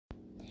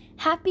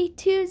Happy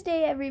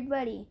Tuesday,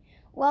 everybody.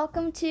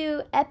 Welcome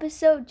to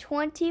episode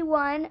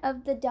 21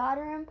 of the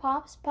Daughter and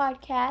Pops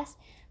podcast.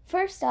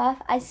 First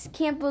off, I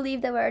can't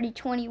believe that we're already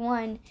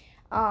 21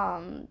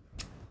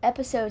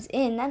 episodes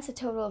in. That's a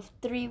total of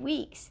 3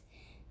 weeks.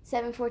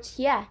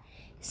 714, yeah.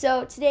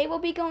 So today we'll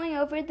be going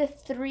over the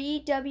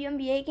 3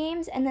 WNBA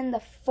games and then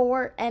the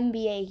 4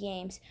 NBA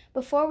games.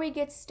 Before we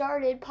get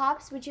started,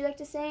 Pops, would you like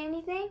to say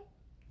anything?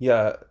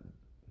 Yeah,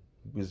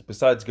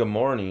 besides good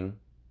morning,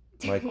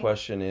 my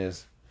question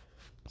is,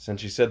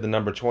 since you said the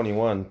number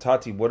 21,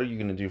 Tati, what are you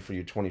going to do for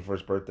your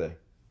 21st birthday?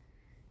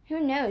 Who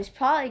knows?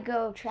 Probably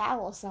go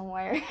travel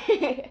somewhere.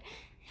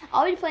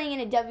 I'll be playing in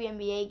a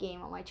WNBA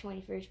game on my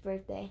 21st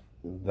birthday.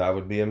 That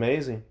would be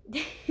amazing.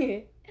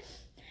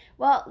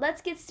 Well,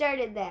 let's get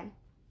started then.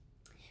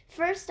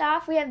 First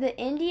off, we have the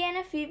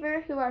Indiana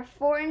Fever, who are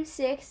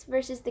 4-6,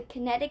 versus the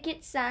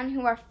Connecticut Sun,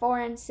 who are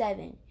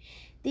 4-7.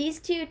 These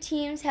two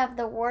teams have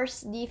the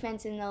worst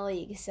defense in the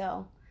league,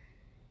 so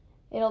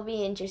it'll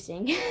be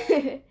interesting.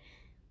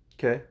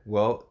 Okay,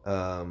 well,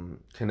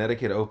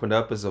 Connecticut opened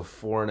up as a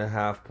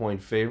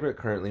 4.5-point favorite,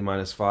 currently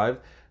 -5.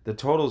 The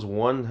total is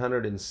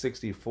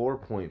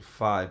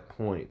 164.5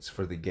 points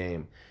for the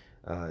game.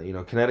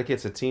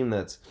 Connecticut's a team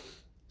that's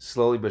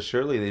slowly but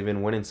surely they've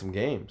been winning some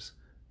games.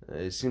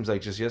 It seems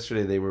like just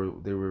yesterday they were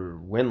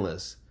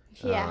winless.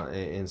 Yeah.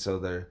 And so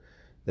they're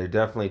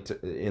definitely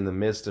in the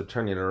midst of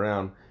turning it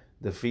around.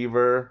 The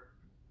Fever,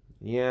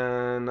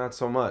 yeah, not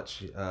so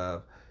much. I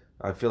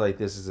feel like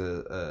this is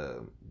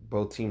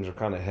both teams are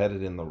kind of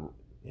headed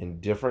in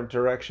different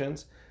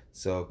directions.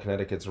 So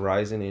Connecticut's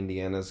rising,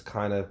 Indiana's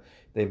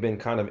they've been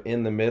kind of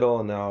in the middle,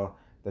 and now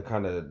they're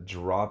kind of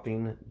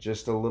dropping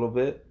just a little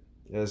bit.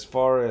 As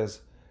far as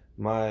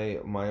my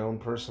own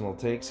personal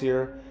takes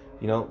here,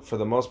 for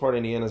the most part,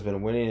 Indiana's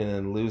been winning and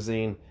then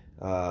losing,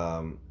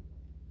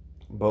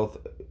 both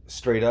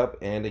straight up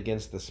and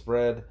against the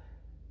spread.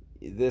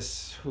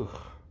 This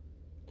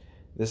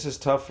is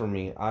tough for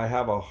me. I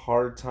have a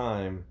hard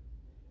time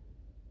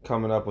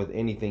coming up with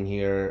anything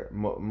here.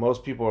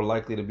 Most people are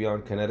likely to be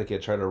on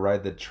Connecticut, try to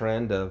ride the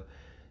trend of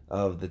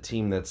the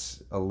team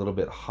that's a little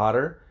bit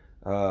hotter.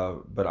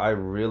 But I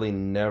really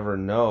never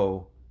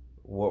know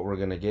what we're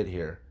going to get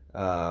here.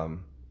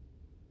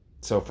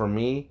 So for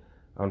me,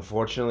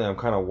 unfortunately, I'm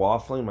kind of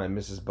waffling my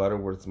Mrs.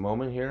 Butterworth's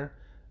moment here.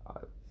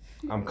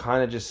 I'm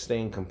kind of just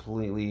staying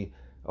completely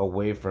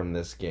away from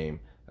this game.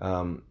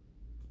 My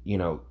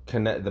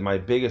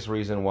biggest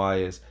reason why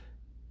is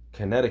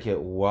Connecticut,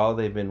 while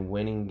they've been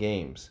winning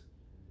games,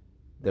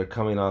 they're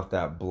coming off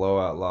that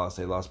blowout loss.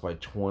 They lost by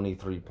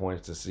 23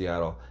 points to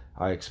Seattle.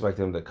 I expect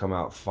them to come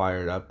out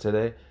fired up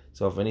today.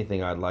 So if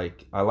anything, I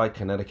like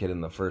Connecticut in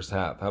the first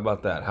half. How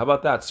about that? How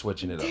about that,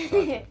 switching it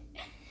up?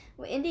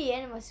 Well,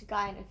 Indiana must have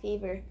gotten a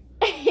fever.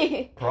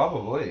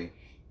 Probably.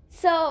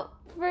 So,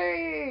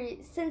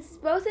 since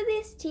both of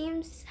these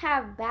teams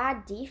have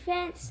bad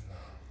defense,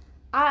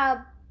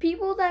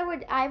 people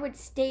that I would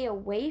stay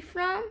away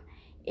from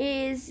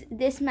is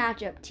this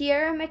matchup,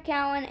 Teaira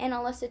McCowan and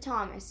Alyssa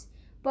Thomas.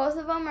 Both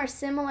of them are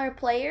similar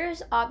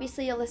players.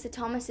 Obviously, Alyssa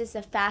Thomas is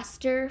the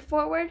faster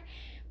forward,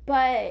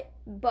 but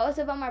both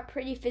of them are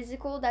pretty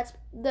physical. That's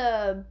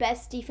the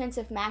best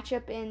defensive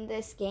matchup in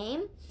this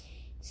game.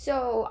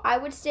 So I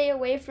would stay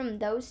away from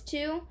those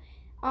two.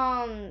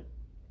 I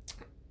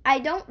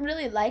don't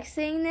really like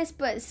saying this,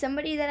 but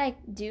somebody that I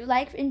do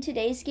like in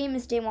today's game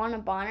is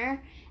DeWanna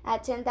Bonner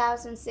at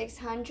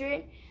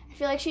 10,600. I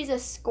feel like she's a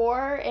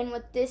scorer, and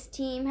with this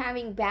team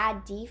having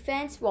bad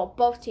defense, well,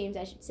 both teams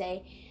I should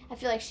say, I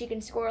feel like she can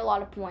score a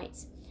lot of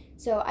points.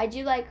 So I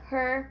do like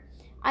her.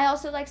 I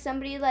also like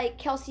somebody like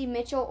Kelsey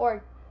Mitchell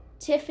or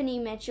Tiffany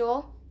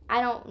Mitchell.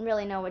 I don't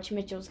really know which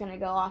Mitchell's going to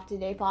go off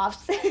today,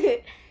 Pops.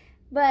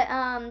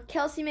 But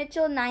Kelsey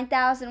Mitchell,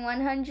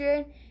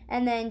 9,100,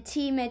 and then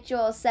T.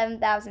 Mitchell,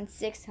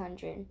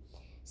 7,600.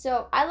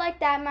 So I like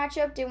that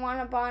matchup,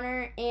 DeWanna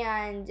Bonner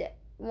and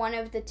one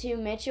of the two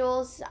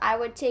Mitchells. I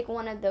would take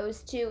one of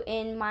those two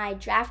in my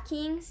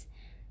DraftKings.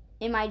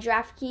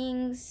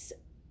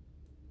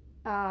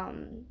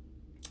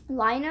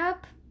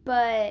 Lineup,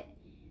 but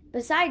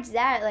besides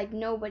that, like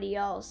nobody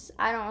else.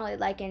 I don't really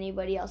like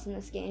anybody else in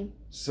this game.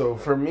 So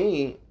for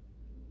me,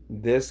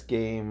 this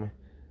game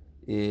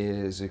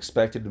is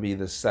expected to be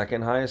the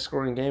second highest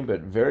scoring game,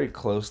 but very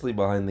closely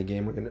behind the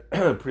game we're going to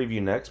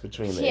preview next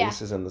between the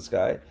Aces and the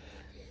Sky.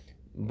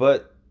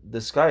 But the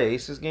Sky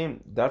Aces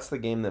game, that's the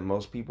game that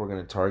most people are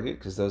going to target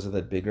because those are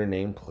the bigger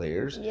name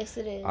players. Yes,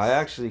 it is. I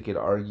actually could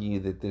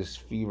argue that this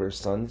Fever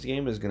Suns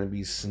game is going to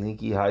be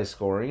sneaky high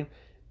scoring,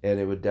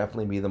 and it would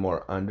definitely be the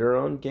more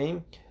under-owned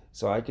game.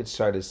 So I could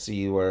try to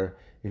see where,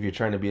 if you're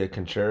trying to be a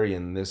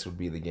contrarian, this would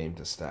be the game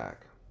to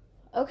stack.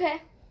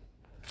 Okay.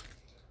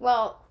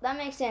 Well, that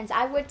makes sense.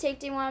 I would take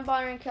DeWanna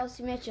Bonner and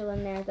Kelsey Mitchell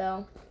in there,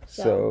 though.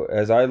 So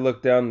as I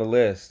look down the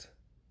list,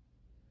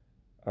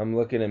 I'm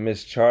looking at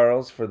Miss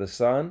Charles for the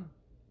Sun.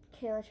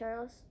 Kayla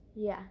Charles?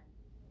 Yeah.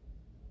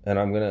 And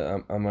I'm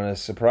gonna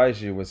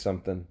surprise you with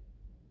something.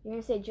 You're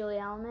gonna say Julie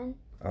Allman?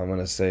 I'm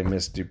gonna say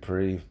Miss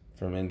Dupree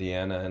from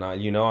Indiana, and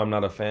I'm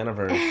not a fan of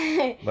her,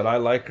 but I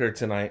like her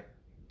tonight.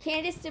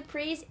 Candice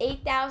Dupree's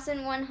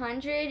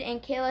 8,100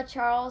 and Kayla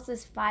Charles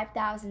is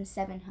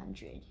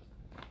 5,700.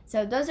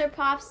 So those are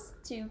Pop's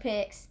 2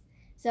 picks.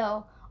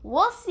 So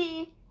we'll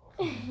see.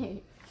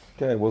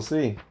 Okay, we'll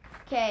see.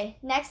 Okay,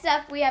 next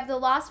up we have the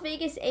Las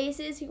Vegas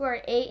Aces, who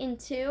are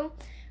 8-2,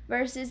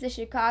 versus the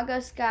Chicago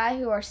Sky,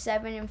 who are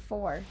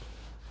 7-4.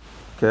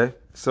 Okay,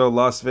 so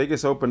Las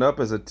Vegas opened up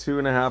as a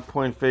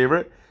 2.5-point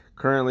favorite,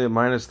 currently at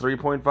minus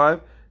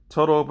 3.5.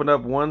 Total opened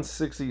up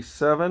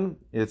 167.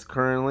 It's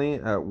currently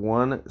at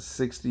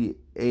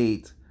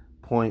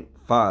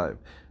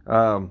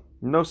 168.5.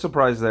 No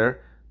surprise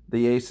there.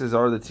 The Aces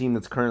are the team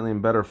that's currently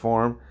in better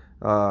form.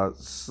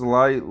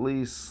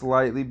 Slightly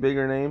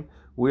bigger name.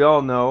 We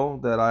all know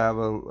that I have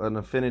an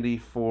affinity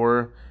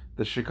for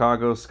the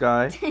Chicago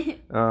Sky.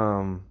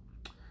 The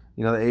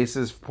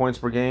Aces, points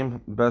per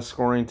game, best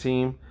scoring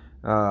team.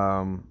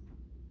 I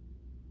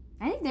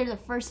think they're the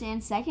first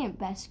and second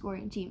best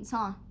scoring teams,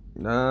 huh?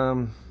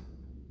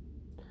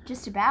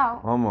 Just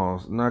about.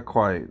 Almost. Not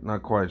quite.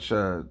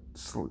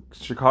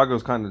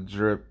 Chicago's kind of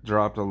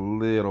dropped a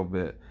little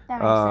bit.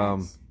 That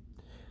makes sense.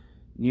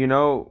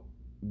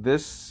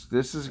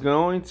 This is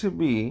going to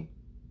be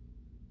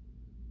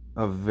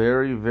a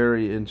very,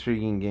 very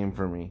intriguing game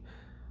for me.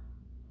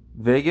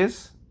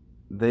 Vegas,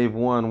 they've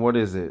won,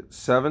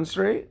 7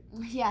 straight?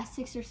 Yeah,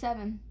 6 or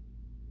 7.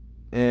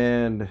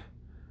 And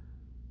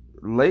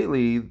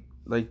lately,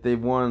 like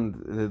they've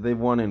won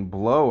in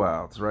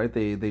blowouts, right?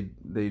 They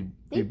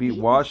beat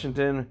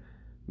Washington,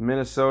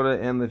 Minnesota,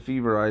 and the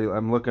Fever.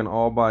 I'm looking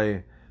all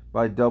by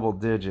double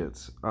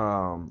digits.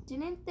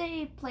 Didn't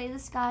they play the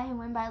Sky and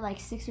win by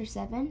like 6 or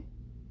 7?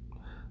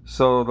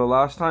 So the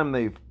last time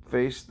they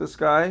faced the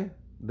Sky,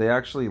 they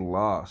actually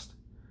lost.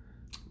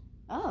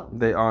 Oh.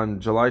 On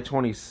July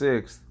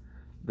 26th,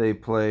 they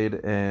played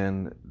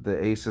and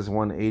the Aces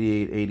won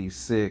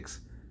 88-86,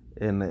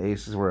 and the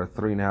Aces were a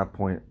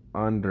 3.5-point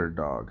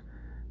underdog.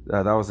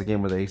 That was a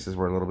game where the Aces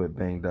were a little bit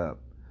banged up.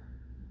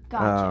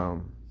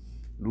 Gotcha.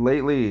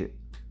 Lately,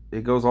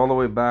 it goes all the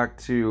way back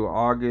to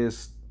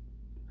August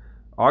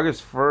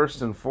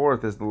 1st and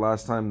 4th is the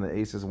last time the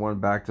Aces won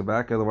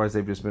back-to-back. Otherwise,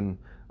 they've just been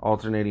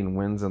alternating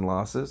wins and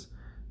losses.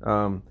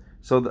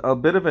 So a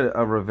bit of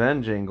a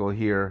revenge angle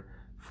here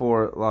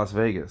for Las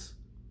Vegas.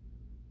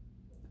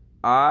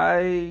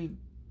 I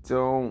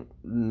don't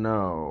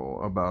know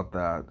about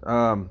that.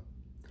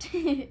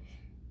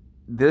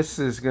 This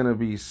is going to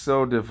be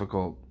so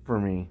difficult for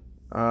me.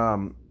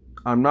 I'm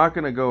not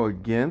going to go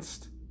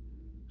against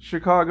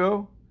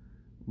Chicago,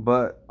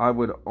 but I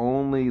would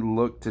only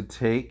look to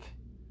take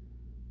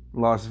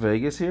Las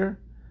Vegas here.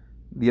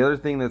 The other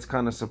thing that's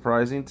kind of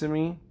surprising to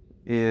me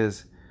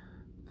is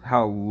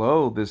how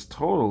low this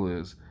total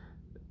is.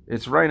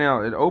 It's right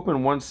now, it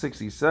opened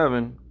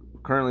 167,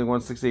 currently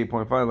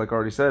 168.5, like I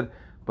already said.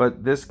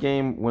 But this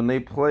game, when they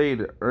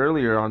played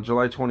earlier on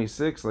July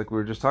 26th, like we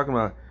were just talking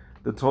about,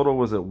 the total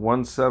was at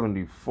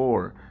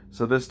 174.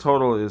 So this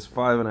total is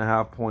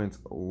 5.5 points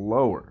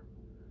lower.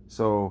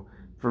 So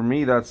for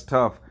me, that's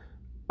tough.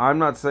 I'm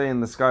not saying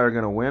the Sky are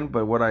going to win,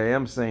 but what I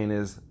am saying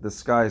is the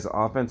Sky's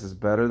offense is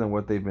better than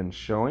what they've been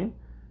showing.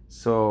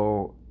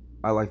 So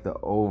I like the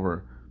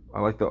over.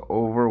 I like the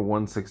over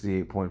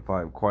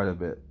 168.5 quite a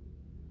bit.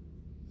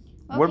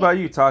 Okay. What about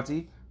you,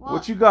 Tati? Well,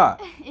 what you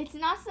got? It's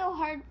not so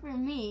hard for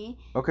me.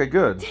 Okay,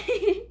 good.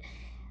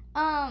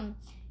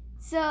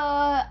 So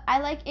I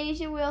like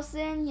A'ja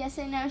Wilson. Yes,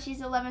 I know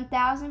she's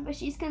 11,000, but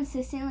she's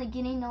consistently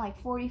getting to like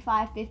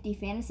 45, 50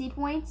 fantasy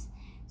points.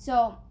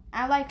 So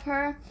I like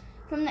her.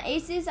 From the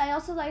Aces, I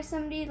also like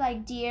somebody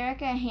like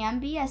Dearica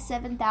Hamby at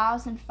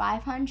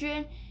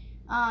 7,500.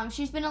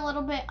 She's been a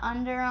little bit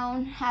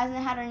underowned,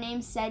 hasn't had her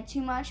name said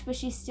too much, but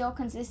she's still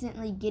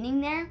consistently getting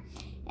there.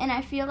 And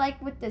I feel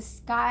like with the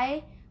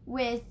Sky,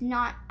 with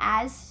not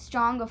as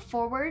strong of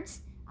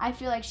forwards, I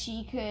feel like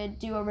she could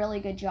do a really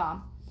good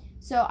job.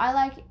 So I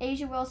like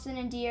A'ja Wilson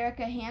and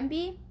Dearica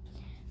Hamby.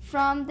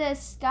 From the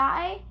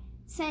Sky,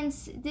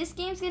 since this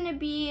game's going to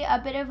be a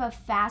bit of a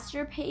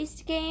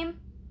faster-paced game,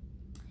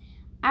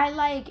 I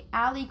like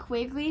Allie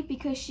Quigley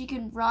because she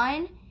can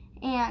run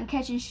and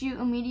catch and shoot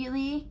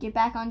immediately, get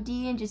back on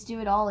D, and just do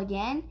it all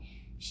again.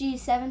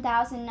 She's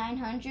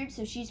 7,900,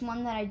 so she's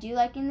one that I do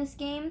like in this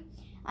game,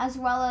 as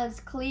well as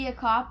Kahleah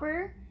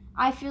Copper.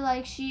 I feel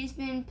like she's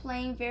been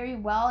playing very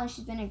well, and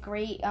she's been a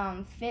great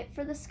fit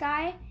for the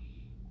Sky.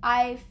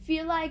 I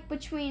feel like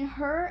between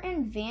her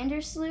and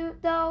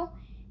Vandersloot, though,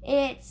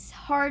 it's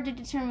hard to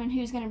determine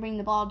who's going to bring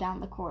the ball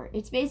down the court.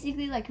 It's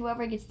basically like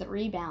whoever gets the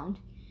rebound.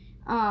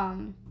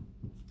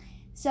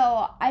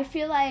 So I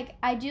feel like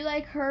I do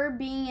like her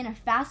being in a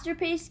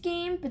faster-paced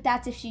game, but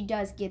that's if she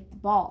does get the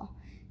ball.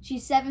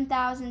 She's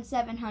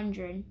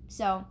 7,700.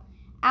 So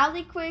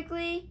Allie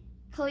Quigley,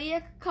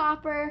 Kahleah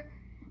Copper,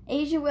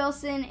 A'ja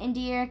Wilson, and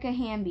Dearica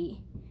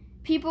Hamby.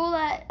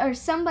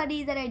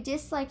 Somebody that I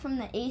dislike from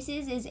the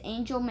Aces is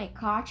Angel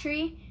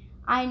McCoughtry.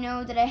 I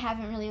know that I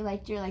haven't really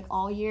liked her like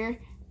all year,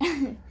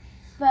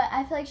 but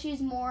I feel like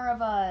she's more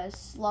of a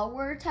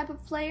slower type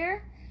of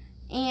player.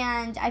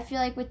 And I feel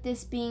like with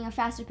this being a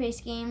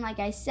faster-paced game, like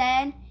I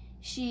said,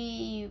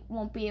 she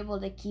won't be able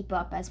to keep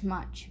up as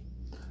much.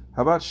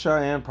 How about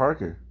Cheyenne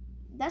Parker?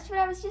 That's what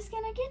I was just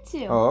going to get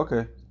to. Oh,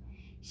 okay.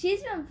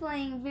 She's been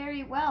playing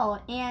very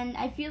well, and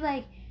I feel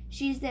like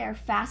she's their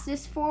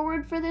fastest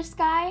forward for the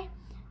Sky,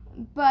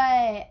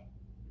 but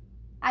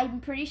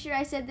I'm pretty sure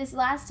I said this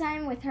last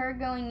time, with her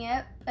going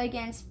up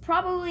against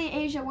probably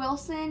A'ja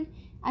Wilson,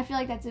 I feel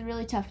like that's a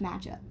really tough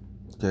matchup.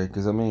 Okay,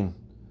 because, I mean,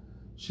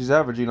 she's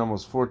averaging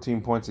almost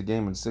 14 points a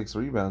game and 6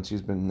 rebounds.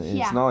 It's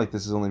not like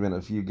this has only been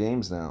a few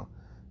games now.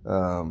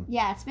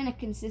 It's been a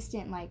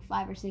consistent,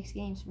 5 or 6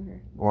 games for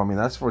her. Well, I mean,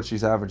 that's what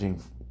she's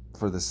averaging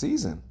for the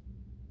season.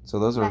 So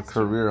those are That's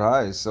career true.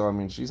 highs. So, I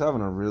mean, she's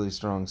having a really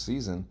strong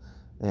season.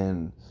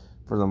 And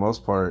for the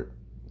most part,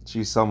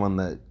 she's someone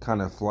that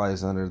kind of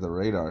flies under the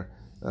radar.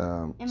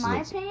 In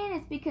my opinion,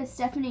 it's because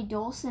Stephanie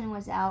Dolson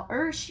was out,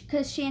 or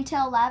because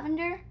Chantel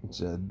Lavender.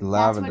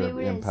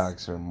 Lavender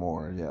impacts her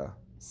more, yeah.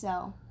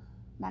 So,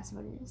 that's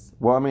what it is.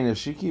 Well, I mean, if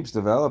she keeps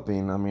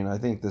developing, I mean, I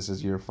think this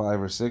is year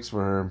 5 or 6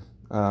 for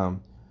her.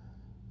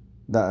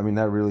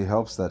 That really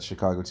helps that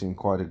Chicago team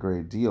quite a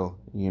great deal,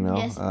 you know?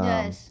 Yes, it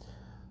does.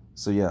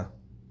 So, yeah.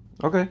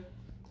 Okay.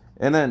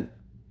 And then,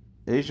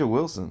 A'ja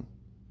Wilson.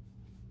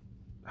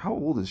 How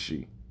old is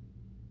she?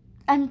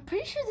 I'm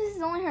pretty sure this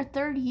is only her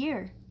 3rd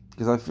year.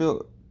 Because I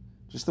feel,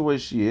 just the way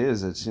she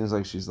is, it seems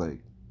like she's a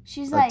like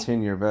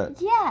 10-year vet.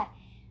 Yeah.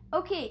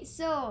 Okay,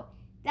 so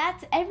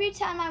that's every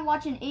time I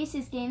watch an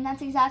Aces game,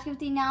 that's exactly what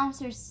the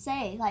announcers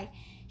say.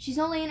 She's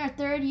only in her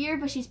 3rd year,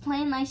 but she's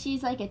playing like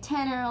she's a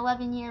 10 or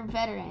 11-year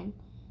veteran.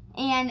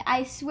 And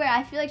I swear,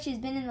 I feel like she's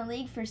been in the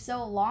league for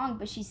so long,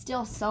 but she's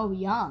still so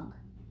young.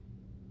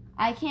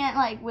 I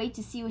can't wait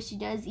to see what she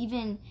does.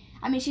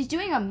 She's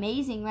doing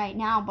amazing right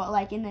now, but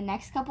in the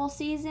next couple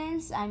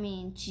seasons,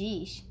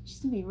 she's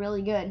gonna be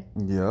really good.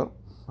 Yep,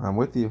 I'm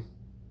with you.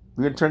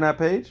 We gonna turn that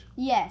page?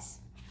 Yes.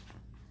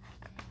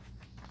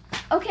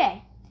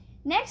 Okay,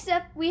 next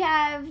up we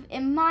have,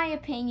 in my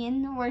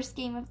opinion, the worst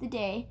game of the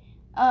day,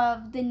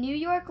 of the New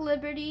York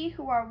Liberty,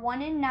 who are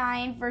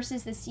 1-9,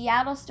 versus the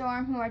Seattle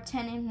Storm, who are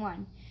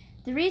 10-1.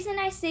 The reason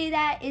I say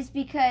that is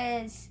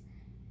because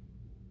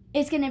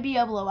it's gonna be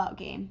a blowout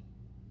game.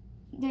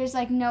 There's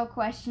no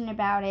question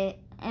about it.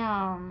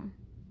 In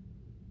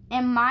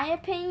my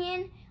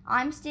opinion,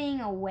 I'm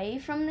staying away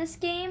from this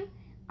game.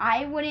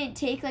 I wouldn't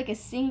take a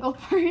single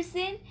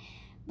person,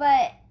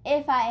 but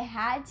if I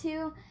had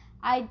to,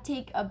 I'd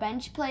take a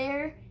bench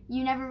player.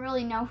 You never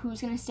really know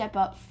who's going to step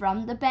up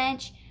from the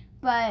bench,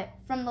 but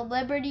from the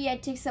Liberty,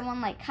 I'd take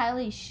someone like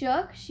Kylie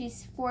Shook.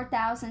 She's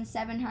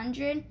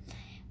 4,700.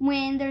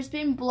 When there's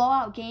been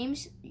blowout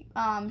games,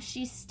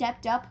 she's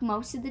stepped up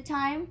most of the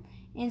time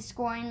in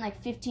scoring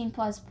 15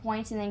 plus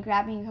points and then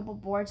grabbing a couple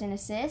boards and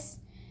assists.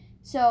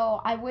 So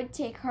I would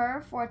take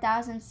her,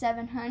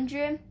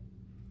 4,700.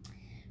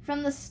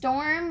 From the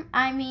Storm,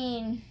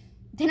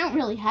 they don't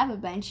really have a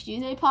bench, do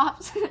they,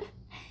 Pops?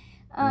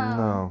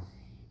 No.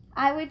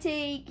 I would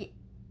take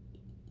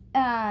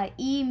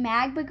E.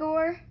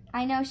 Magbagor.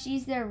 I know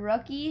she's their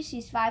rookie.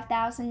 She's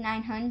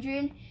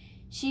 5,900.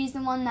 She's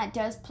the one that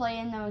does play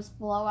in those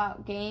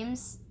blowout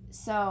games.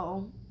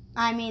 So,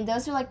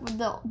 those are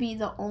be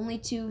the only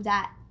two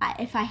that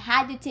if I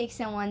had to take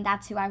someone,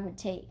 that's who I would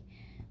take.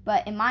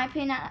 But in my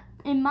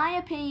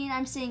opinion,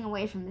 I'm staying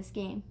away from this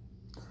game.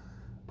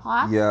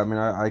 Pop? Yeah,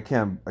 I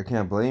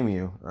can't blame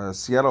you.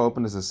 Seattle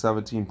opened as a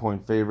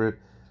 17-point favorite.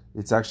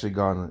 It's actually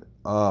gone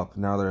up.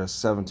 Now they're a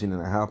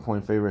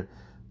 17.5-point favorite.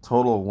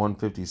 Total of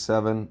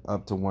 157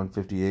 up to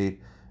 158.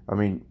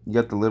 You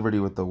got the Liberty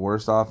with the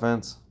worst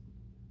offense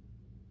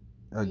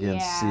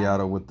against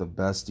Seattle with the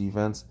best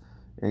defense.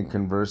 And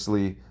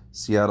conversely,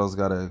 Seattle's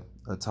got a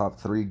top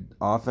 3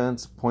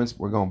 offense. Points,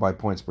 we're going by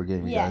points per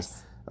game, you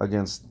guys.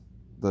 Against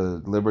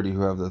the Liberty,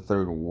 who have the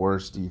 3rd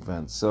worst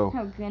defense. So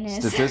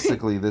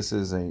statistically, this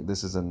is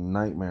a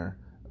nightmare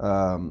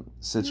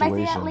situation.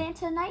 Like the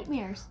Atlanta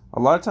Nightmares. A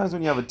lot of times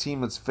when you have a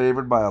team that's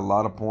favored by a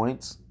lot of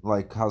points,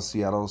 like how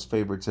Seattle's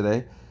favored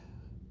today,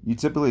 you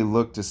typically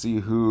look to see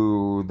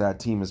who that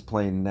team is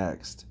playing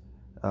next,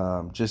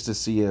 just to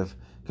see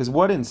because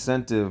what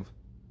incentive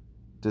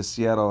does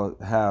Seattle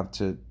have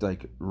to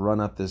run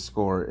up this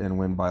score and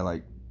win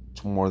by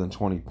more than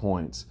 20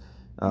 points?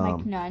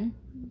 None.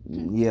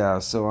 Yeah,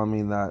 so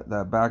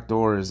that back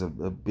door is a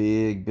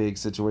big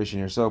situation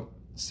here. So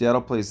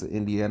Seattle plays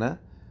Indiana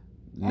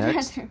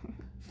next,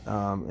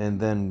 and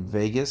then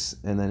Vegas,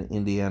 and then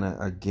Indiana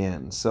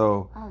again.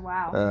 So oh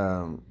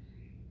wow.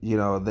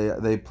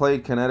 They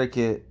played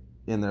Connecticut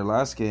in their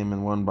last game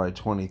and won by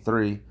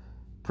 23.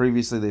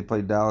 Previously they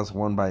played Dallas,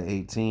 won by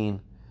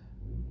 18.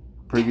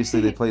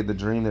 Previously they played the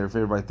Dream, they were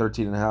favored by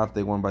 13.5,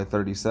 they won by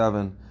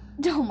 37.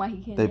 Oh my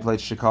goodness. They played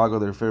Chicago,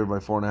 they were favored by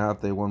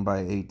 4.5, they won by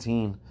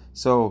 18.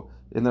 So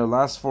in their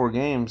last 4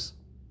 games,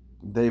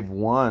 they've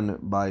won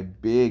by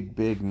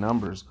big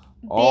numbers.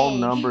 All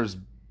numbers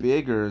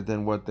bigger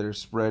than what their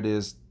spread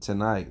is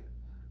tonight.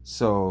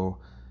 So,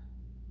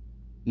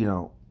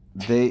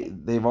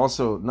 they've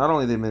also, not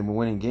only they've been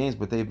winning games,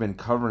 but they've been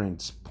covering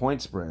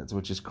point spreads,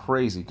 which is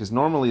crazy. Because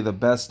normally the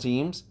best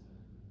teams,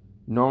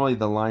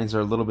 the lines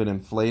are a little bit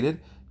inflated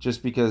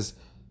just because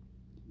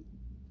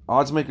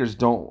odds makers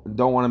don't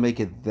want to make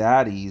it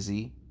that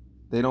easy.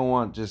 They don't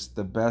want just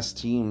the best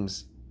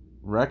teams'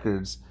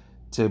 records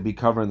to be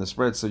covering the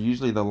spread. So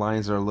usually the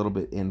lines are a little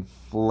bit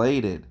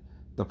inflated.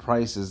 The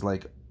price is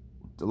like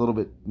a little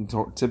bit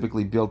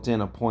typically built in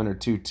a point or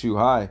two too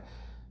high.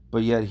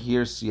 But yet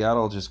here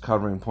Seattle just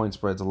covering point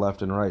spreads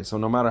left and right. So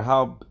no matter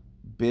how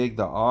big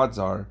the odds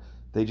are,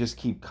 they just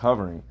keep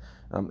covering.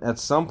 At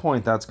some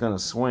point that's going to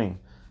swing.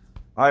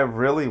 I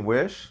really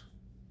wish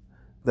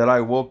that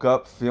I woke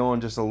up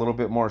feeling just a little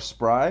bit more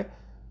spry,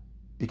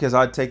 because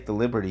I'd take the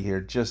liberty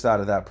here just out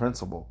of that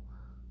principle.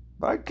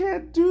 But I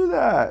can't do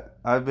that.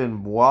 I've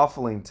been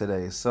waffling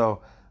today.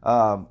 So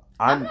I'm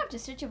going to have to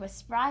search up what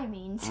spry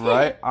means.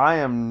 Right? I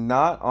am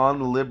not on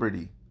the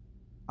liberty.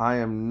 I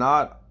am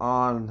not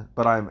on,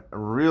 but I'm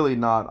really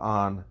not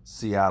on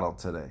Seattle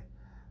today.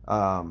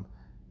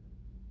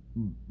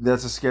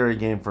 That's a scary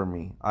game for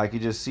me. I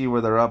could just see where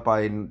they're up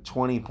by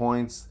 20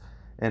 points,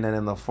 and then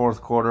in the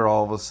fourth quarter,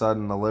 all of a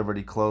sudden, the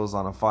Liberty close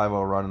on a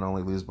 5-0 run and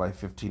only lose by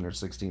 15 or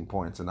 16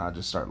 points, and I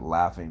just start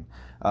laughing.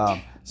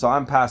 So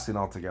I'm passing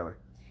altogether.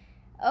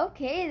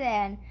 Okay,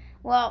 then.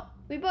 Well,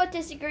 we both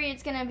disagree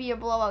it's going to be a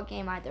blowout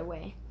game either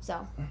way.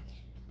 So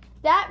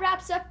that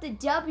wraps up the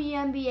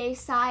WNBA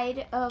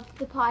side of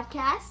the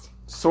podcast.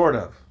 Sort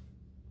of.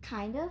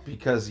 Kind of.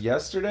 Because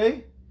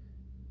yesterday,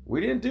 we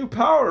didn't do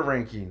power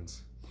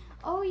rankings.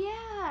 Oh,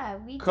 yeah.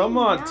 Come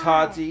on,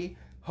 Tati.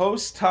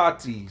 Host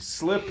Tati.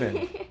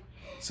 Slipping.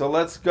 So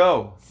let's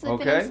go.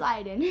 Slipping okay? and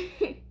sliding.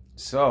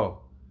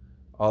 So,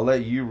 I'll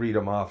let you read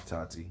them off,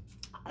 Tati.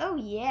 Oh,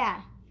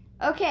 yeah.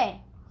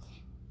 Okay.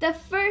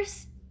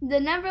 The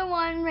number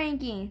one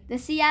ranking, the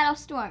Seattle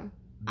Storm.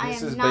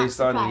 This is based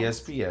on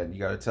ESPN. You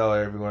got to tell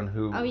everyone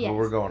who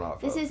we're going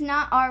off This is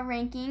not our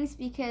rankings,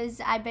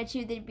 because I bet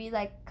you they'd be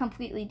like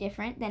completely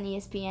different than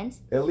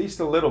ESPN's. At least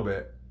a little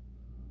bit.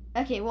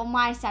 Okay, well,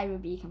 my side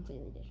would be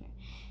completely different.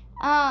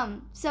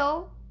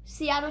 So,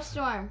 Seattle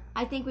Storm.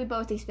 I think we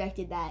both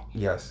expected that.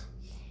 Yes.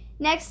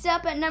 Next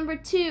up at number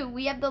 2,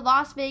 we have the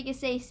Las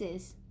Vegas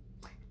Aces.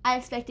 I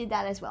expected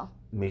that as well.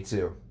 Me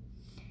too.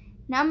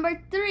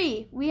 Number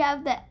 3, we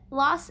have the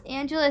Los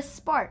Angeles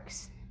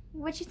Sparks.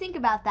 What you think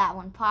about that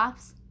one,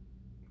 Pops?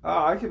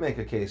 I can make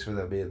a case for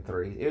them being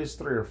 3. It was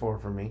 3 or 4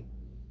 for me.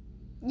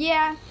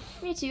 Yeah,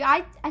 me too.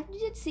 I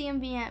did see them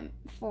being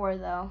 4,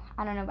 though.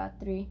 I don't know about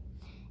 3.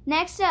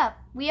 Next up,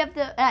 we have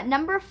at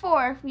number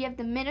 4, we have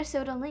the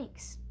Minnesota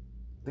Lynx.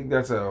 I think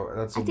that's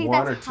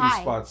one or two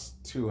spots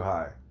too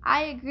high.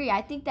 I agree.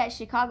 I think that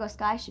Chicago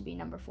Sky should be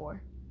number 4.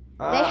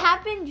 They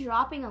have been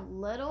dropping a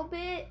little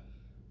bit,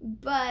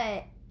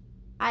 but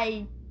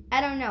I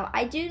don't know.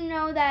 I do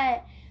know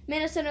that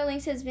Minnesota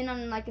Lynx has been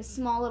on like a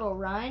small little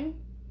run,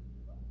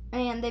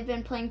 and they've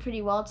been playing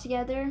pretty well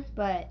together,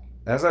 but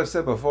as I've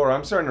said before,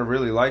 I'm starting to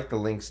really like the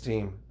Lynx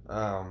team.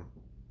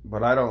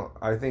 But I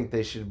don't think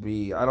they should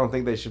be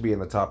in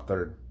the top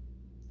third.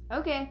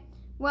 Okay.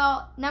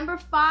 Well, number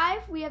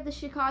 5, we have the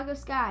Chicago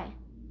Sky.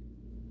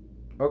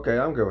 Okay,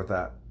 I'm good with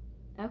that.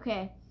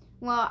 Okay.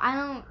 Well, I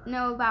don't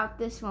know about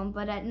this one,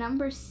 but at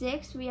number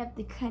 6, we have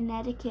the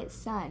Connecticut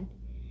Sun.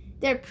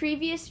 Their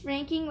previous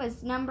ranking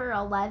was number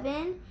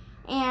 11,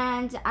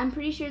 and I'm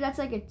pretty sure that's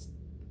like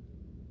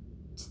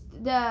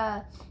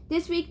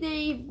this week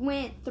they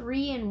went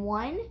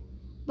 3-1,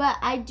 but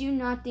I do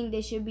not think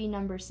they should be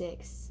number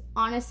 6.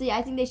 Honestly,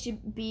 I think they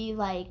should be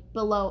like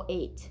below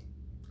 8.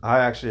 I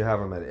actually have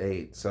them at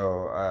 8,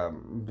 so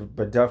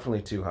but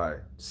definitely too high.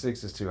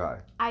 6 is too high.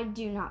 I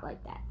do not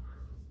like that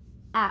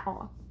at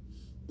all.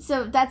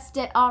 So that's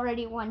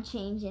already one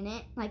change in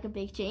it, like a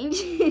big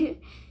change.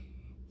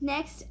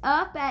 Next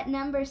up at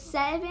number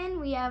 7,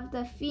 we have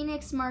the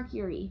Phoenix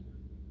Mercury.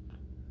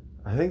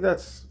 I think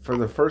that's, for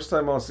the first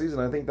time all season,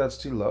 I think that's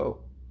too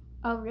low.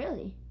 Oh,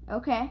 really?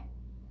 Okay.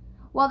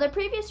 Well, their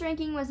previous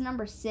ranking was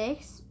number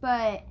 6,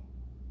 but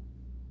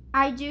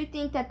I do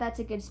think that that's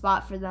a good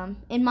spot for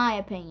them, in my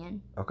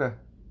opinion. Okay.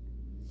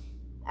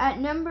 At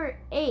number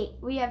 8,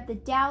 we have the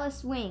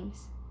Dallas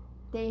Wings.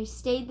 They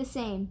stayed the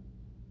same.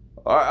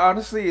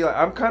 Honestly,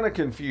 I'm kind of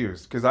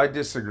confused because I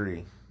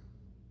disagree.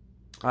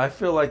 I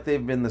feel like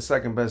they've been the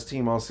second best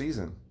team all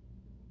season.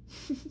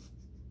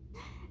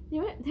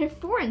 They're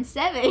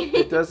 4-7.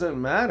 It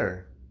doesn't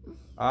matter.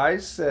 I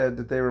said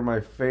that they were my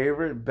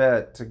favorite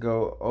bet to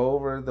go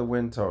over the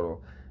win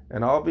total.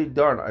 And I'll be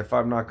darned if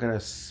I'm not going to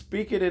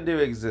speak it into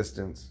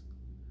existence.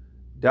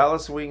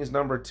 Dallas Wings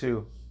number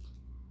 2.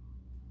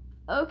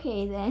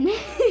 Okay, then.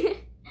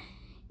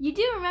 You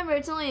do remember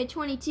it's only a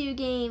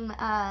 22-game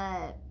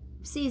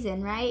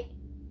season, right?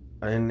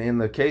 And in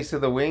the case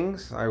of the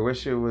Wings, I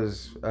wish it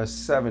was a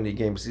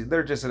 70-game season.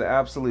 They're just an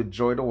absolute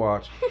joy to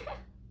watch.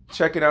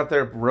 Checking out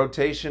their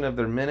rotation of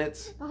their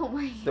minutes. Oh,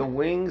 my God. The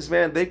Wings,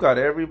 man, they've got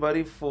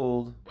everybody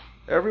fooled.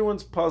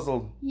 Everyone's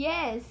puzzled.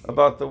 Yes.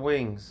 About the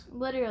Wings.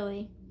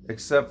 Literally.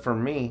 Except for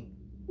me.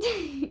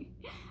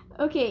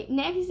 Okay,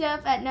 next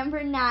up at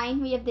number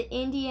 9, we have the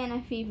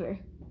Indiana Fever.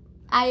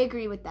 I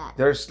agree with that.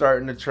 They're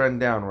starting to trend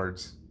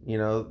downwards. You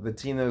know, the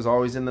team that was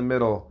always in the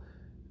middle,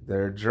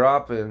 they're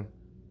dropping.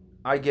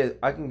 I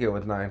can get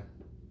with 9.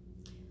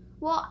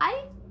 Well,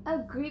 I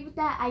agree with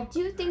that. I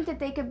do think that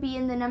they could be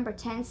in the number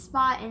 10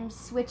 spot and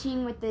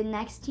switching with the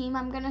next team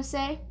I'm going to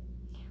say,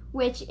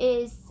 which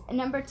is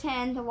number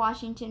 10, the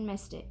Washington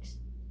Mystics.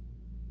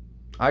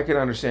 I can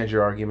understand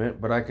your argument,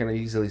 but I can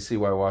easily see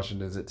why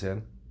Washington's at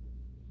 10.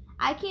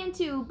 I can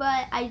too,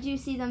 but I do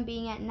see them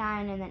being at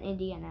 9 and then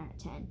Indiana at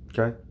 10.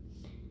 Okay.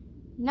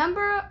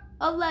 Number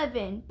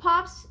 11.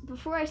 Pops,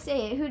 before I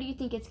say it, who do you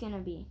think it's going to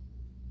be?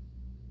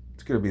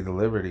 It's going to be the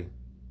Liberty.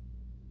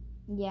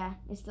 Yeah,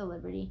 it's the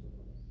Liberty.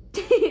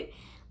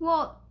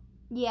 Well,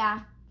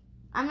 yeah.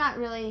 I'm not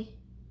really...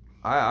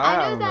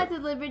 I know that the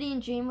Liberty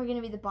and Dream were going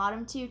to be the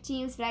bottom 2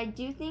 teams, but I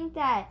do think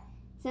that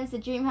since the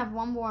Dream have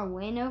one more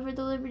win over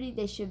the Liberty,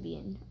 they should be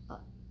in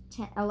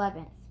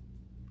 11th.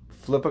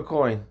 Flip a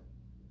coin.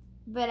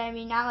 But, I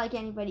mean, not like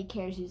anybody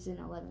cares who's in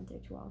 11th or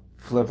 12th.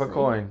 Flip a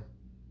coin.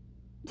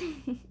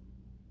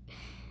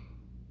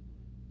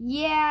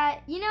 Yeah,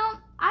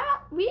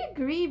 we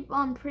agree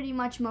on pretty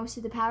much most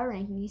of the power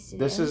rankings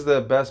today. This is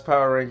the best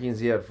power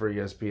rankings yet for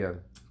ESPN.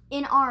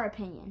 In our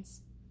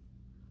opinions.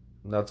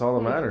 That's all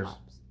that matters.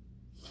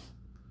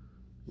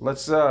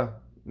 Let's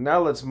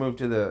move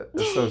to the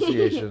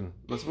association.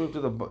 Let's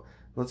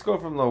go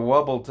from the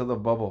wubble to the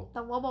bubble.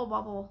 The wubble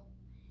bubble.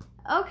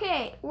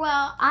 Okay,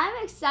 well,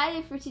 I'm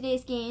excited for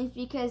today's games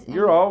because...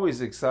 You're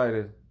always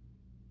excited.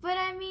 But,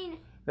 I mean...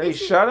 Hey,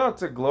 shout out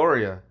to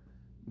Gloria.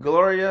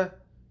 Gloria,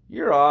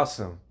 you're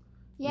awesome.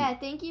 Yeah,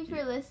 thank you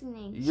for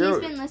listening. She's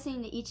been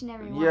listening to each and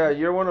every one. Yeah,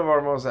 you're one of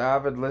our most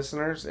avid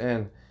listeners,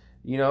 and,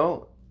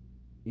 you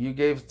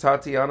gave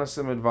Tatiana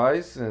some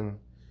advice, and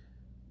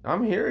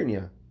I'm hearing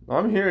you.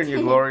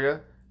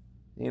 Gloria.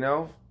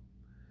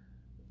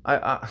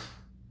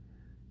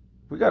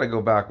 We got to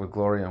go back with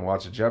Gloria and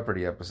watch a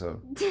Jeopardy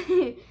episode.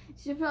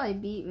 She'll probably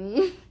beat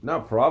me.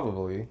 Not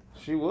probably.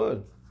 She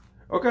would.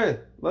 Okay,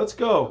 let's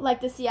go.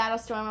 Like the Seattle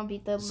Storm will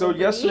beat the So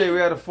Liberty. yesterday we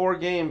had 4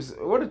 games.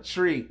 What a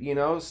treat,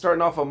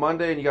 starting off on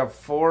Monday and you got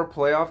 4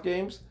 playoff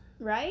games.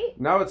 Right?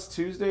 Now it's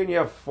Tuesday and you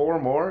have 4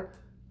 more.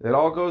 It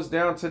all goes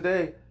down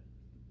today.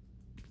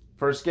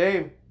 First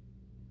game.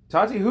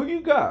 Tati, who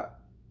you got?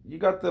 You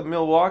got the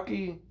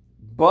Milwaukee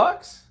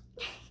Bucks?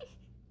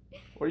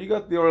 Or you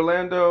got the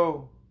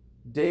Orlando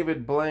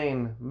David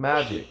Blaine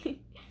Magic?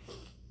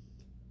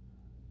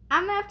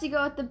 I'm going to have to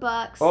go with the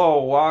Bucks.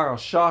 Oh, wow.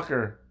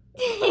 Shocker.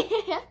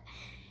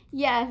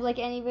 Yeah, like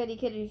anybody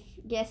could have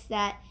guessed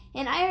that.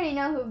 And I already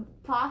know who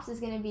Pops is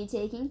going to be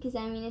taking because,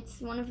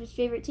 it's one of his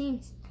favorite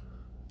teams.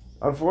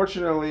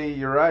 Unfortunately,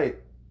 you're right.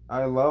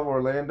 I love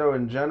Orlando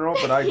in general,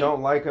 but I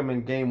don't like them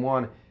in game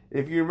 1.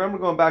 If you remember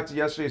going back to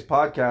yesterday's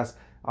podcast,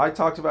 I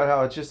talked about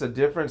how it's just a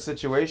different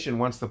situation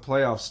once the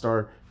playoffs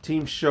start.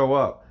 Teams show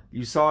up.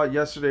 You saw it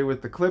yesterday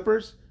with the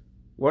Clippers.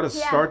 What a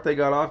start they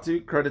got off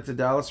to. Credit to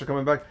Dallas for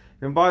coming back.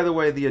 And by the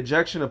way, the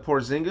ejection of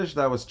Porzingis,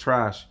 that was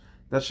trash.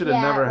 That should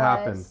have never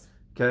happened.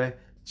 Okay?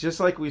 Just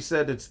like we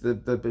said, it's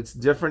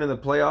different in the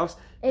playoffs.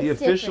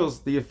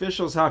 The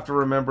officials have to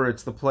remember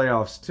it's the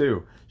playoffs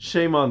too.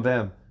 Shame on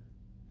them.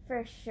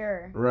 For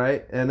sure.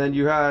 Right? And then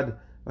you had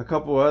a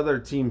couple other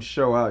teams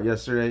show out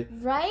yesterday.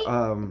 Right?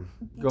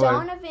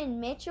 Donovan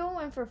Mitchell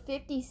went for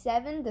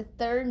 57, the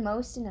third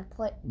most in a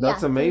play.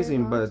 That's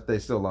amazing, but they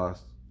still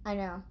lost. I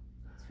know.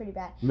 It's pretty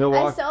bad.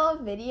 Milwaukee. I saw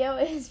a video.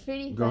 It was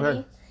pretty funny. Go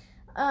ahead.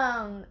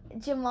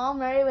 Jamal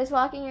Murray was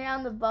walking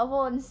around the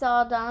bubble and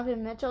saw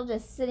Donovan Mitchell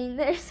just sitting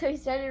there, so he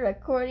started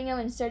recording him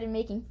and started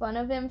making fun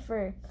of him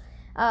for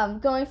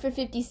going for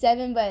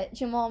 57, but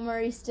Jamal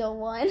Murray still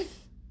won.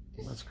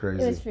 That's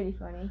crazy. It was pretty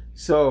funny.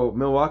 So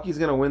Milwaukee's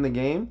going to win the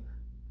game,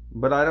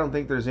 but I don't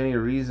think there's any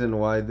reason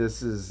why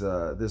this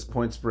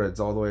point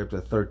spread's all the way up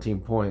to 13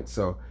 points.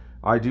 So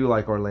I do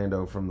like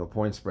Orlando from the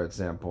point spread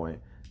standpoint.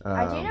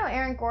 I do know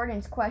Aaron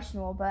Gordon's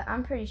questionable, but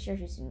I'm pretty sure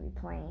he's going to be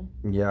playing.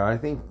 Yeah, I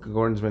think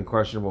Gordon's been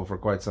questionable for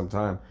quite some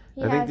time.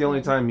 I think the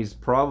only time he's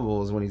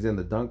probable is when he's in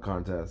the dunk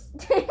contest.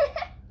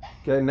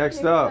 Okay,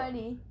 next up.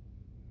 Funny.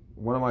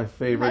 One of my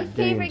favorite games.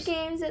 My favorite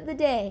games of the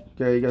day.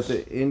 Okay, you got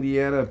the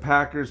Indiana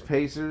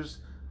Pacers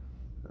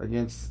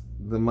against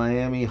the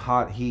Miami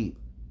Hot Heat.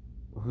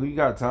 Who you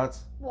got,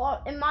 Tots?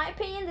 Well, in my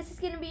opinion, this is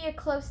going to be a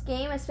close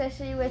game,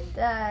 especially with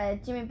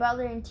Jimmy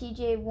Butler and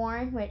TJ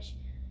Warren, which...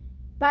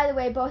 By the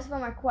way, both of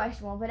them are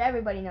questionable, but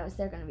everybody knows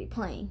they're going to be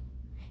playing.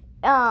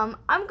 I'm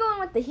going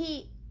with the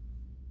Heat.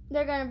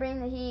 They're going to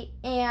bring the Heat.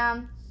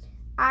 And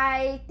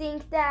I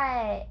think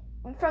that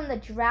from the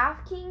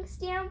DraftKings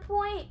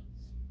standpoint,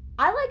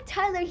 I like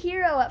Tyler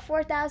Hero at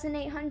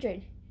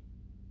 4,800.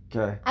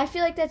 Okay. I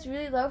feel like that's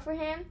really low for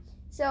him.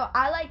 So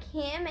I like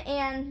him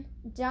and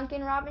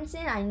Duncan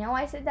Robinson. I know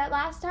I said that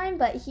last time,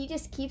 but he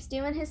just keeps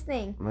doing his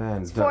thing.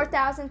 Man, it's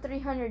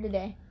 4,300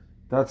 today.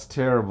 That's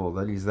terrible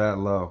that he's that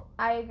low.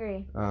 I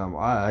agree.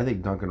 I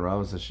think Duncan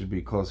Robinson should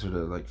be closer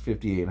to like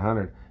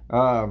 5,800.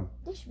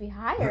 He should be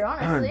higher,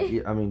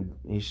 honestly. I mean,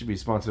 he should be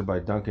sponsored by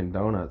Dunkin'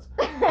 Donuts.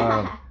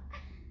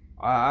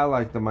 I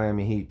like the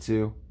Miami Heat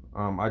too.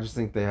 I just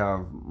think they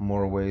have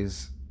more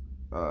ways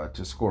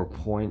to score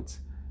points.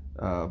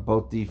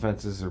 Both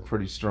defenses are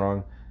pretty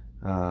strong.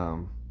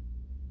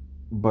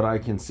 but I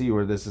can see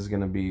where this is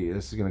going to be.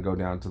 This is going to go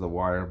down to the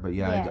wire. But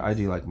yeah, Yes. I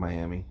do like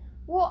Miami.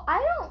 Well,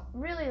 I don't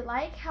really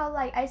like how,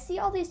 like, I see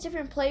all these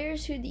different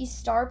players these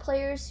star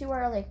players who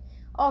are, like,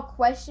 all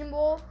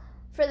questionable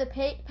for the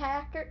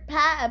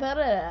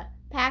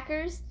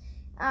Packers.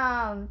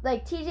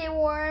 Like TJ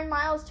Warren,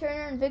 Miles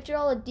Turner, and Victor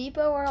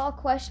Oladipo are all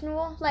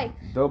questionable. Like,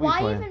 They'll be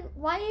playing.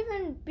 why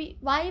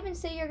even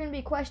say you're gonna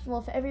be questionable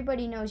if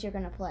everybody knows you're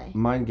gonna play?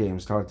 Mind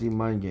games, Tati.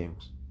 Mind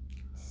games.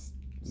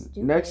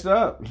 Stupid. Next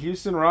up,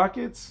 Houston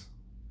Rockets,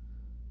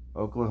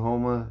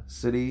 Oklahoma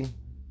City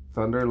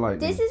Thunder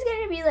Lightning. This is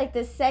gonna be like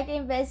the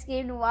second best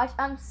game to watch.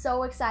 I'm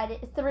so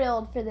excited,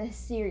 thrilled for this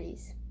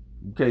series.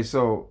 Okay,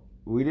 so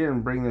we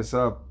didn't bring this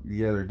up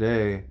the other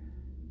day.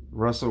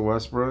 Russell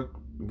Westbrook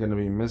going to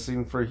be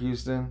missing for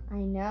Houston. I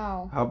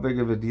know. How big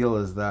of a deal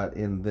is that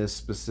in this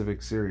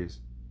specific series?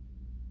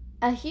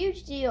 A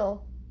huge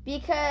deal,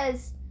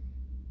 because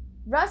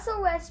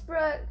Russell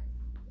Westbrook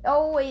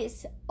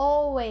always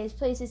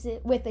places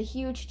it with a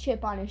huge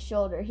chip on his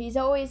shoulder. He's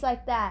always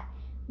like that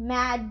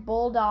mad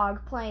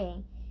bulldog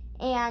playing.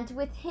 And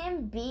with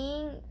him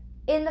being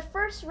in the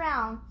first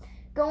round,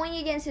 going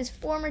against his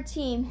former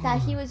team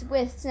that he was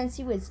with since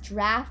he was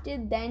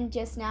drafted, then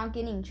just now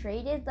getting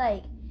traded,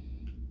 like,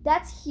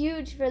 that's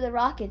huge for the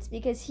Rockets,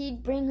 because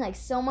he'd bring, like,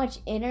 so much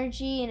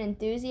energy and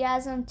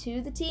enthusiasm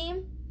to the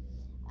team.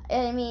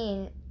 I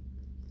mean,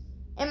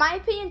 in my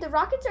opinion, the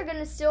Rockets are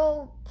gonna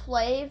still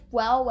play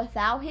well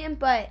without him,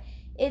 but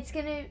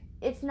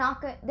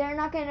they're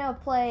not gonna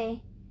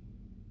play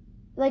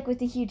like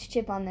with a huge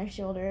chip on their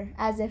shoulder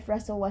as if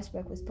Russell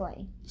Westbrook was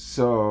playing.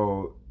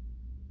 So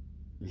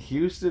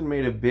Houston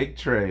made a big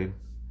trade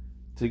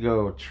to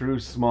go true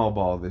small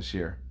ball this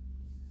year,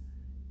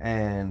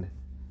 and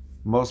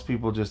most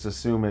people just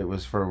assume it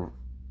was for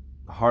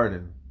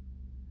Harden,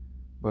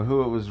 but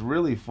who it was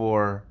really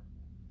for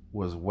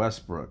was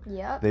Westbrook.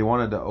 Yep. They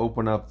wanted to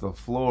open up the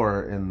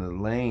floor in the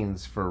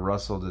lanes for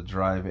Russell to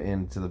drive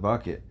into the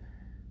bucket.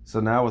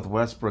 So now with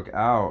Westbrook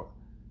out,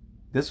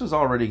 this was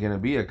already going to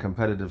be a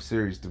competitive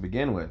series to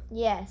begin with.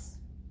 Yes.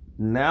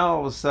 Now all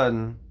of a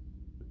sudden,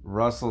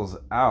 Russell's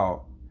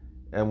out,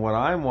 and what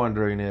I'm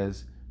wondering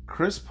is,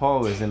 Chris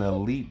Paul is an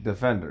elite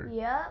defender.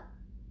 Yep.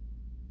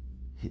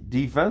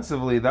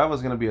 Defensively, that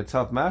was going to be a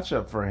tough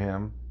matchup for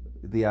him,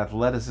 the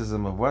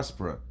athleticism of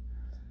Westbrook.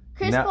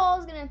 Chris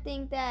Paul's going to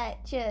think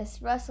that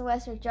just Russell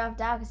Westbrook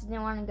dropped out because he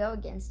didn't want to go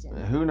against him.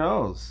 Who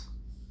knows?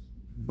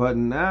 But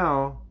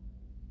now,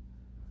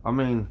 I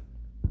mean,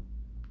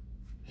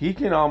 he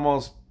can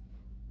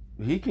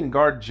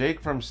guard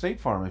Jake from State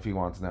Farm if he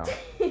wants now.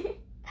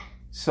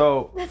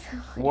 So,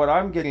 what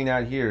I'm getting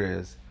at here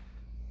is,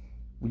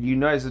 you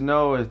guys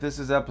know, if this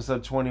is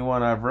episode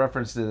 21, I've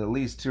referenced it at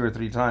least 2 or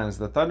 3 times.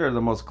 The Thunder are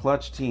the most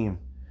clutch team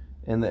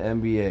in the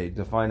NBA,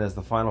 defined as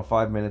the final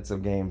 5 minutes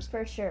of games.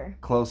 For sure.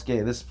 Close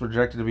game. This is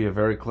projected to be a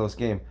very close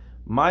game.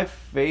 My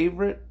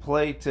favorite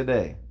play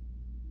today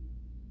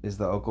is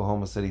the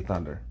Oklahoma City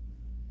Thunder.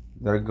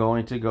 They're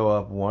going to go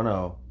up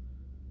 1-0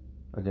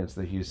 against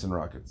the Houston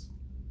Rockets.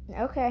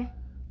 Okay.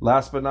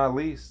 Last but not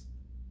least,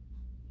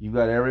 you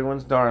got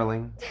everyone's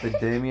darling, the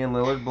Damian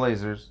Lillard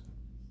Blazers,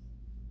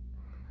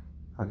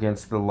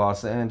 against the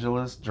Los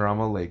Angeles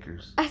Drama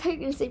Lakers. I thought you were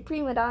going to say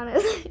prima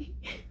donnas.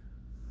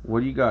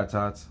 What do you got,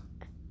 Tots?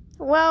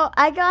 Well,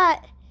 I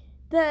got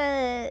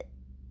the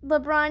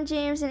LeBron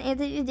James and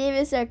Anthony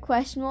Davis are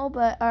questionable,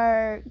 but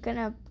are going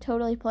to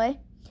totally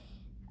play.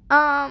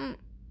 I'm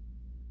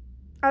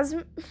going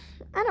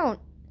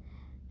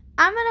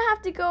to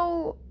have to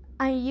go,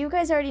 you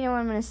guys already know what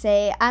I'm going to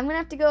say. I'm going to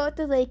have to go with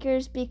the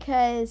Lakers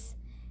because,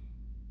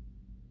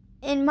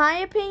 in my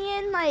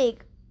opinion,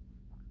 like,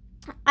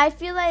 I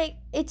feel like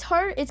it's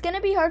going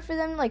to be hard for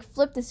them to, like,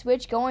 flip the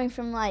switch going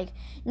from, like,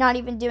 not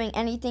even doing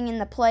anything in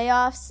the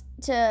playoffs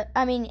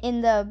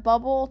in the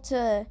bubble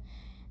to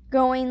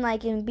going,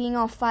 like, and being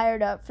all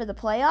fired up for the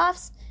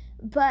playoffs.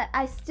 But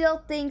I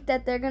still think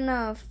that they're going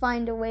to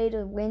find a way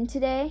to win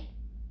today.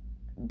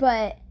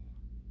 But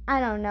I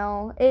don't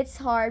know. It's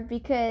hard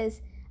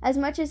because as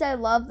much as I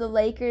love the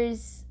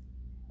Lakers,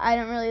 I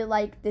don't really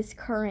like this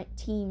current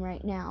team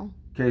right now.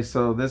 Okay,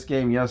 so this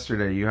game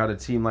yesterday, you had a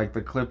team like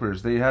the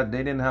Clippers. They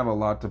didn't have a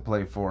lot to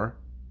play for.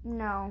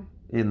 No.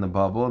 In the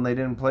bubble, and they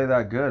didn't play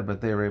that good,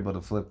 but they were able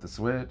to flip the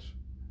switch.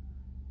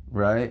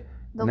 Right?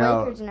 The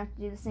Lakers are going to have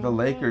to do the same thing. The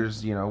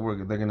Lakers,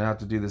 they're going to have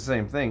to do the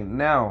same thing.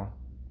 Now,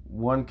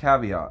 one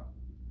caveat.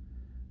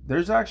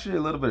 There's actually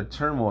a little bit of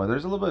turmoil.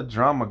 There's a little bit of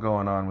drama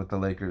going on with the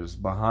Lakers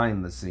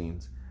behind the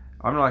scenes.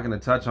 I'm not going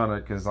to touch on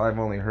it because I've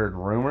only heard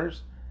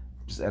rumors,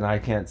 and I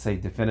can't say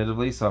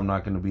definitively, so I'm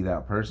not going to be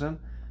that person.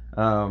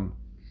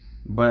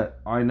 But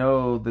I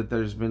know that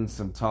there's been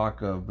some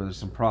talk of there's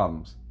some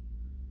problems,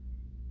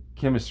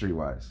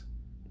 chemistry-wise,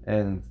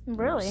 and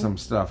really? Some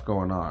stuff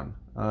going on.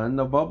 In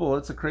the bubble,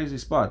 it's a crazy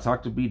spot.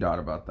 Talk to B-Dot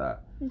about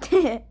that.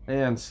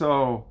 And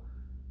so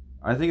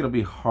I think it'll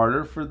be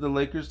harder for the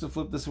Lakers to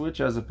flip the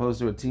switch as opposed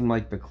to a team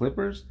like the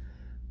Clippers.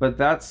 But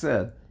that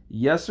said,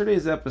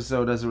 yesterday's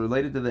episode as it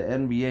related to the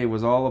NBA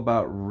was all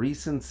about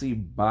recency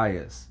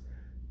bias.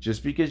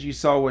 Just because you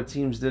saw what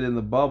teams did in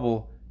the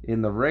bubble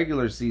in the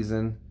regular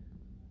season,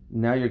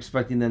 now you're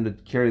expecting them to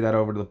carry that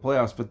over to the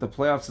playoffs. But the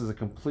playoffs is a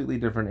completely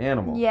different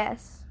animal.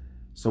 Yes.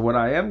 So what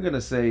I am going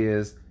to say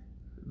is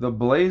the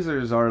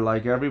Blazers are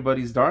like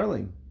everybody's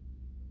darling.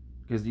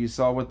 Because you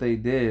saw what they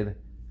did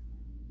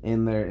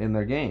in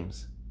their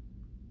games.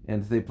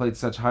 And they played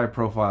such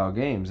high-profile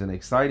games and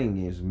exciting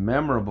games,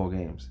 memorable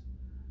games.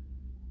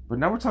 But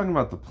now we're talking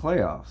about the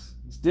playoffs.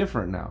 It's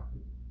different now.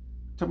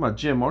 We're talking about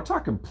Jim. We're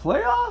talking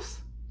playoffs?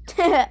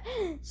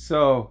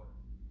 So,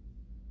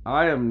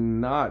 I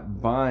am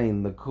not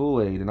buying the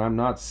Kool-Aid, and I'm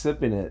not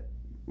sipping it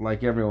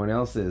like everyone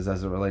else is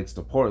as it relates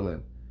to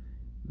Portland.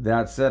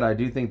 That said, I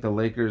do think the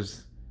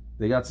Lakers,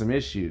 they got some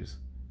issues.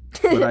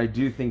 But I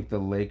do think the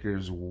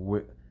Lakers...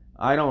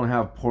 I don't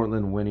have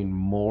Portland winning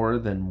more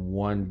than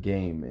one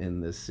game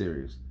in this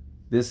series.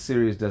 This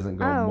series doesn't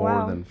go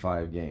more than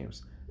 5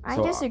 games. I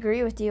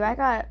disagree with you. I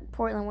got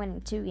Portland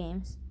winning 2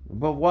 games.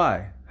 But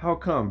why? How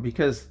come?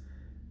 Because,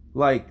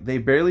 they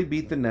barely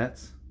beat the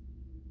Nets.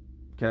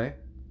 Okay?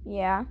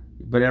 Yeah.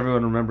 But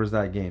everyone remembers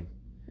that game.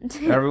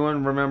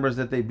 Everyone remembers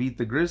that they beat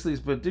the Grizzlies.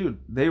 But, dude,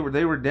 they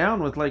were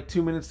down with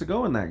 2 minutes to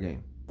go in that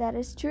game. That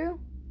is true.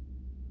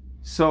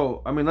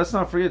 So, let's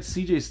not forget,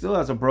 CJ still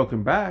has a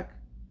broken back.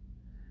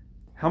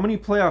 How many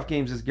playoff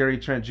games has Gary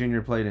Trent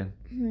Jr. played in?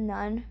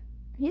 None.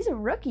 He's a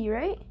rookie,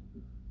 right?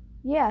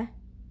 Yeah.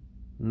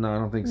 No, I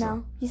don't think so.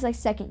 No, he's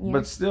second year.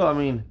 But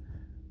still,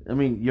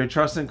 you're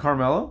trusting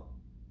Carmelo?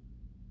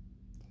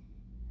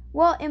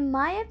 Well, in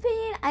my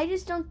opinion, I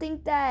just don't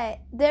think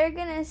that they're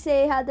gonna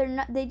say how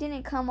they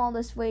didn't come all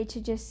this way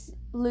to just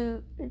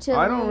lose.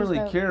 I don't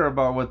really care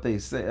about what they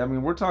say.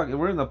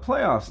 We're in the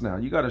playoffs now.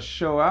 You got to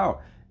show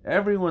out.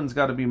 Everyone's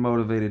got to be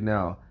motivated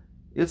now.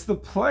 It's the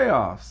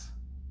playoffs.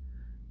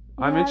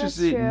 Yeah, I'm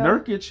interested.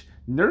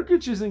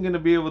 Nurkic isn't going to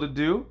be able to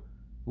do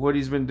what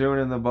he's been doing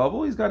in the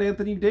bubble. He's got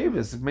Anthony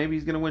Davis. Maybe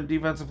he's going to win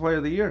Defensive Player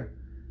of the Year.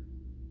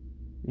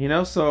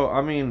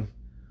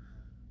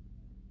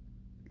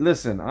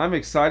 Listen, I'm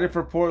excited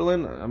for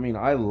Portland.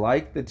 I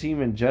like the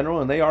team in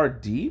general, and they are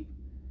deep.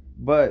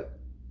 But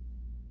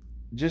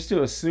just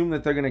to assume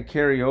that they're going to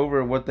carry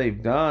over what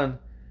they've done,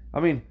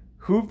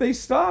 who have they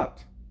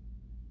stopped?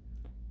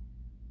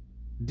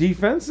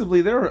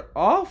 Defensively, they're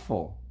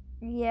awful.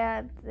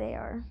 Yeah, they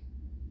are.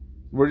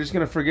 We're just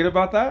going to forget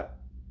about that?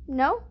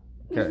 No.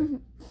 Okay.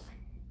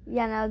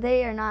 Yeah, no,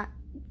 they are not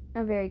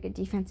a very good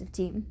defensive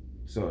team.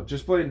 So,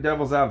 just playing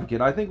devil's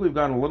advocate, I think we've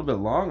gone a little bit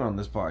long on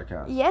this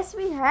podcast. Yes,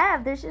 we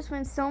have. There's just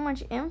been so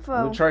much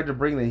info. We tried to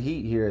bring the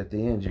heat here at the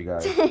end, you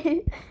guys.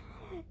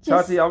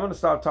 Tati, I'm going to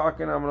stop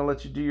talking. I'm going to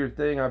let you do your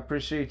thing. I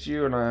appreciate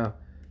you, and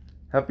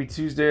happy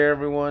Tuesday,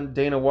 everyone.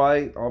 Dana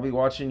White, I'll be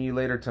watching you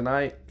later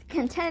tonight.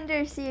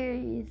 Contender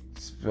series.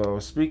 So,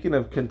 speaking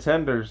of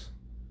contenders,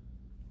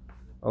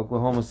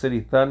 Oklahoma City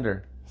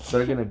Thunder,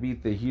 they're going to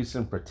beat the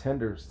Houston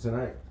Pretenders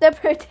tonight. The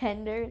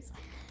Pretenders.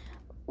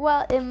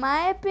 Well, in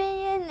my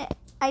opinion,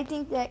 I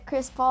think that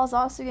Chris Paul is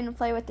also going to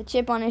play with the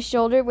chip on his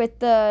shoulder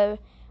with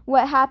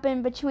what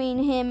happened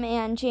between him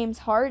and James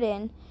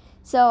Harden.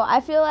 So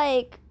I feel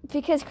like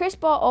because Chris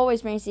Paul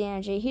always brings the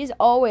energy, he's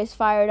always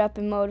fired up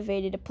and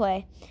motivated to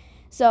play.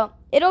 So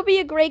it'll be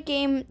a great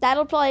game.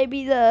 That'll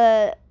be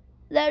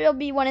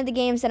one of the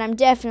games that I'm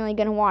definitely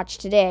going to watch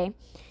today.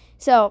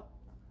 So,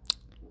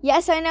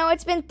 yes, I know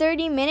it's been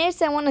 30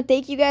 minutes. I want to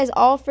thank you guys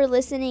all for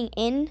listening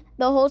in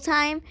the whole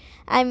time.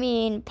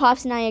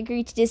 Pops and I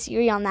agreed to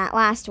disagree on that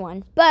last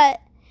one.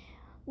 But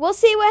we'll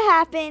see what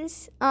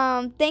happens.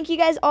 Thank you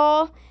guys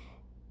all.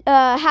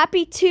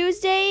 Happy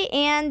Tuesday.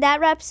 And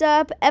that wraps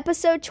up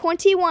episode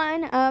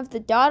 21 of the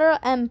Daughter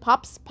and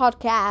Pops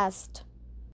podcast.